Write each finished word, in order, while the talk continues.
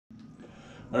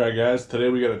Alright guys, today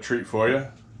we got a treat for you.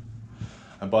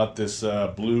 I bought this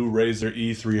blue Razor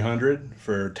E300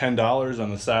 for $10 on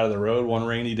the side of the road one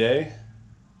rainy day.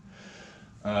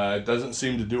 It doesn't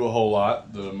seem to do a whole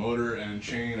lot. The motor and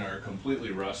chain are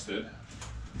completely rusted.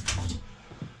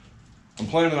 I'm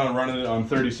planning on running it on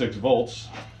 36 volts.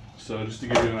 So just to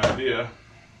give you an idea,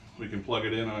 we can plug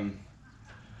it in on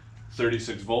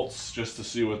 36 volts just to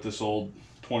see what this old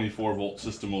 24 volt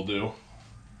system will do.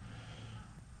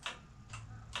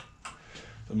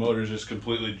 The motor's just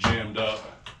completely jammed up.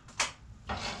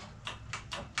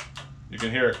 You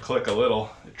can hear it click a little.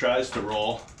 It tries to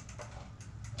roll.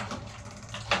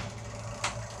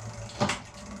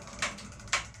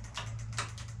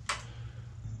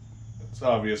 It's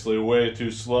obviously way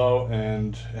too slow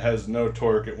and it has no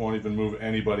torque. It won't even move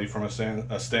anybody from a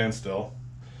standstill.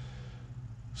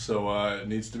 So it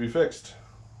needs to be fixed.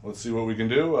 Let's see what we can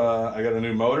do. I got a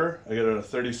new motor. I got a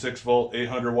 36 volt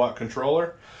 800 watt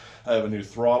controller. I have a new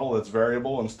throttle that's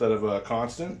variable instead of a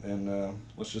constant, and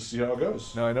let's just see how it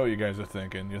goes. Now I know what you guys are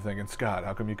thinking. You're thinking, Scott,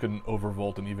 how come you couldn't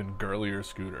overvolt an even girlier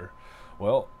scooter?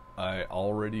 Well, I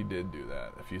already did do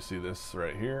that. If you see this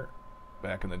right here,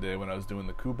 back in the day when I was doing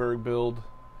the Kuberg build,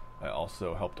 I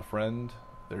also helped a friend.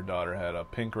 Their daughter had a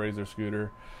pink Razor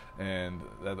scooter, and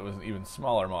that was an even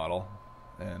smaller model,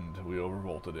 and we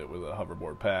overvolted it with a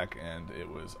hoverboard pack, and it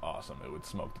was awesome. It would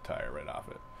smoke the tire right off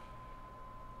it.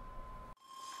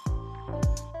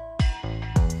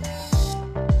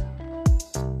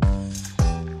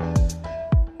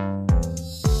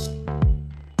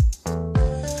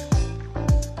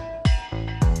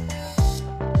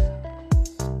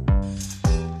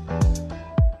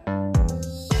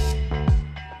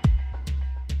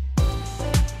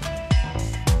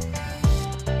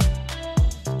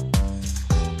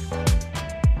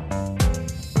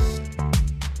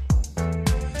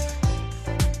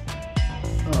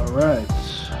 Alright,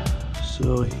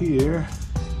 so here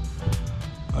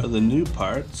are the new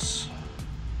parts.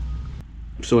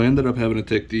 So I ended up having to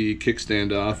take the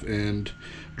kickstand off and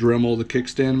Dremel the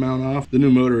kickstand mount off. The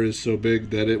new motor is so big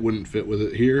that it wouldn't fit with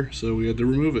it here, so we had to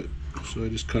remove it. So I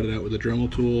just cut it out with a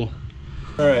Dremel tool.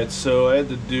 Alright, so I had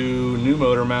to do new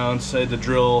motor mounts. I had to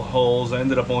drill holes. I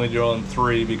ended up only drilling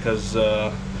 3 because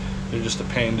they're just a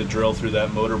pain to drill through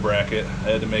that motor bracket.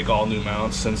 I had to make all new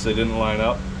mounts since they didn't line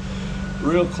up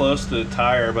real close to the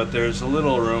tire, but there's a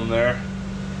little room there.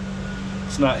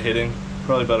 It's not hitting,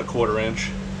 probably about a 1/4 inch.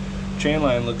 Chain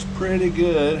line looks pretty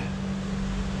good.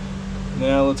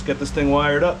 Now let's get this thing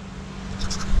wired up.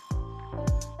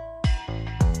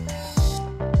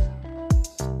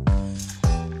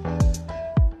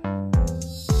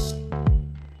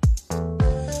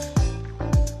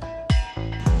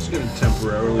 Just gonna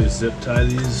temporarily zip tie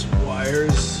these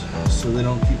wires so they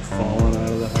don't keep falling out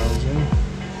of the housing.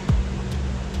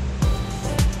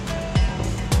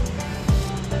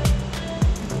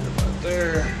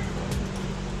 There.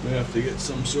 We have to get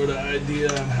some sort of idea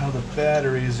on how the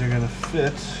batteries are going to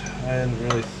fit. I didn't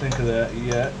really think of that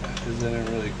yet because I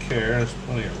didn't really care. There's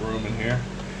plenty of room in here.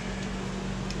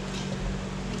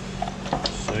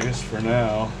 So I guess for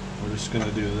now we're just going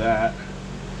to do that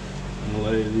and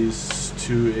lay these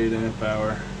two 8 amp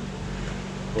hour,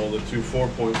 well, the two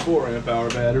 4.4 amp hour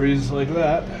batteries like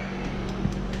that,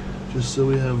 just so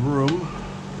we have room.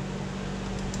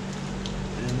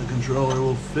 Controller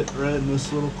will fit right in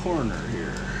this little corner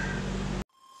here.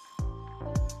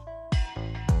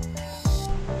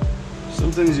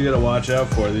 Some things you gotta watch out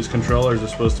for. These controllers are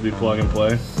supposed to be plug and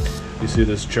play. You see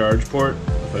this charge port?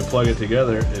 If I plug it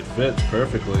together, it fits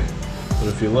perfectly. But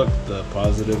if you look, the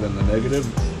positive and the negative,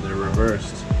 they're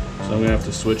reversed. So I'm gonna have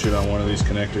to switch it on one of these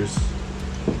connectors.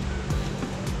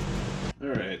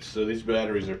 Alright, so these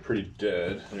batteries are pretty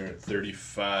dead. They're at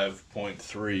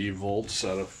 35.3 volts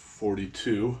out of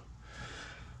 42.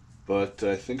 But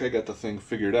I think I got the thing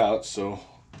figured out, so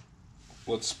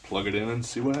let's plug it in and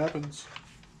see what happens.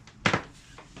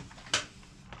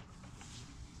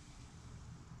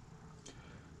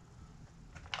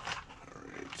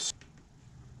 Alright.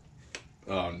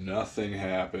 Oh, nothing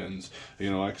happens. You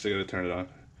know, actually I gotta turn it on.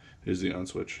 Here's the on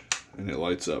switch, and it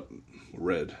lights up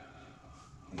red.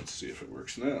 Let's see if it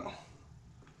works now.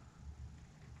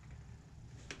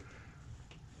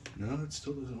 No, it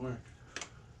still doesn't work.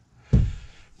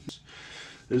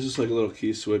 There's just like a little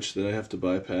key switch that I have to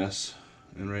bypass,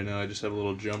 and right now I just have a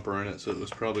little jumper in it, so it was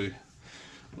probably a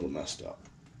little messed up.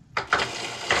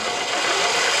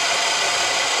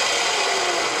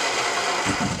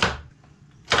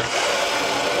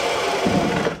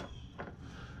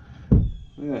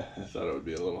 Yeah, I thought it would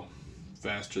be a little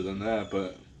faster than that,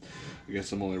 but I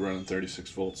guess I'm only running 36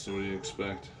 volts, so what do you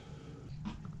expect?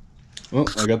 Well,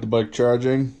 I got the bike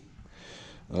charging.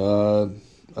 I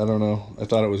don't know. I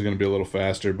thought it was going to be a little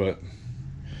faster, but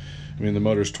I mean the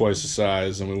motor's twice the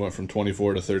size, and we went from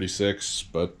 24 to 36,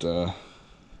 but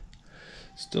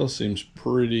still seems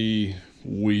pretty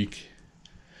weak.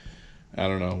 I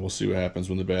don't know. We'll see what happens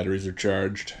when the batteries are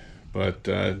charged. But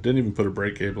didn't even put a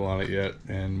brake cable on it yet,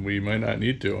 and we might not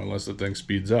need to unless the thing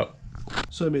speeds up.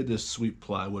 So I made this sweet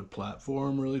plywood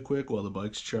platform really quick while the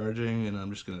bike's charging, and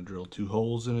I'm just going to drill 2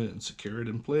 holes in it and secure it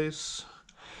in place.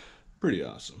 Pretty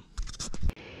awesome.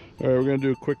 All right, we're going to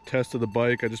do a quick test of the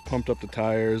bike. I just pumped up the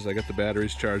tires. I got the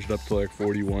batteries charged up to like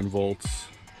 41 volts.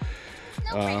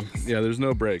 Yeah, there's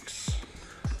no brakes.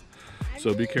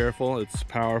 So be careful. It's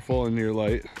powerful and you're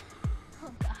light.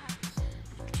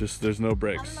 Just there's no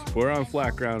brakes. We're on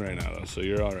flat ground right now though, so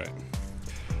you're all right.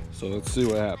 So let's see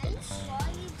what happens.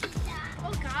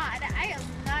 Oh God, I am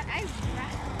not gonna.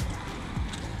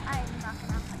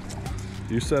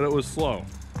 You said it was slow.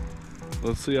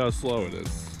 Let's see how slow it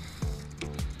is.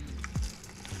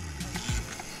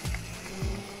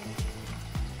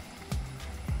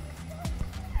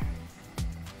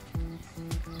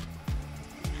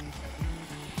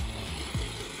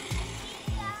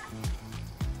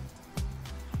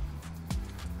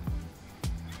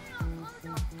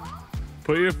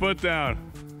 Put your foot down.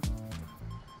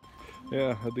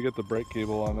 Yeah, I had to get the brake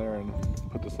cable on there and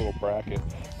put this little bracket.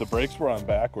 The brakes were on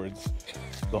backwards.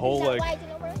 The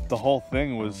whole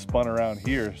thing was spun around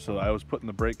here, so I was putting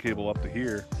the brake cable up to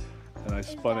here, and I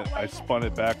spun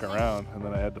it back around, and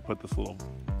then I had to put this little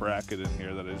bracket in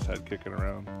here that I just had kicking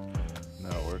around. Now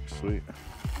it works sweet.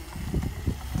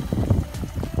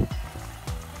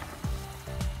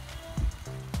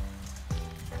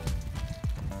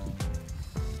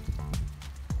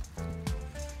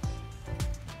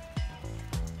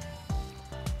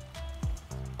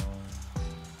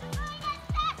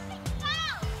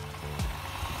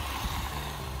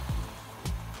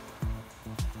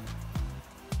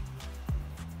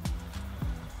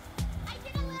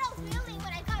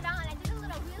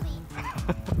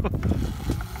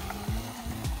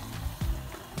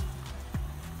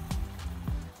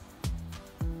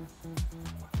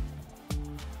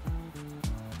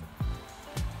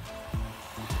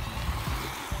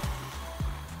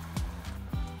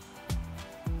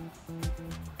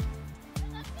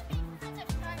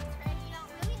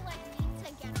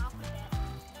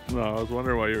 No, I was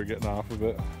wondering why you were getting off of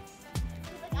it.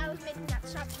 I was making that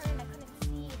sharp turn.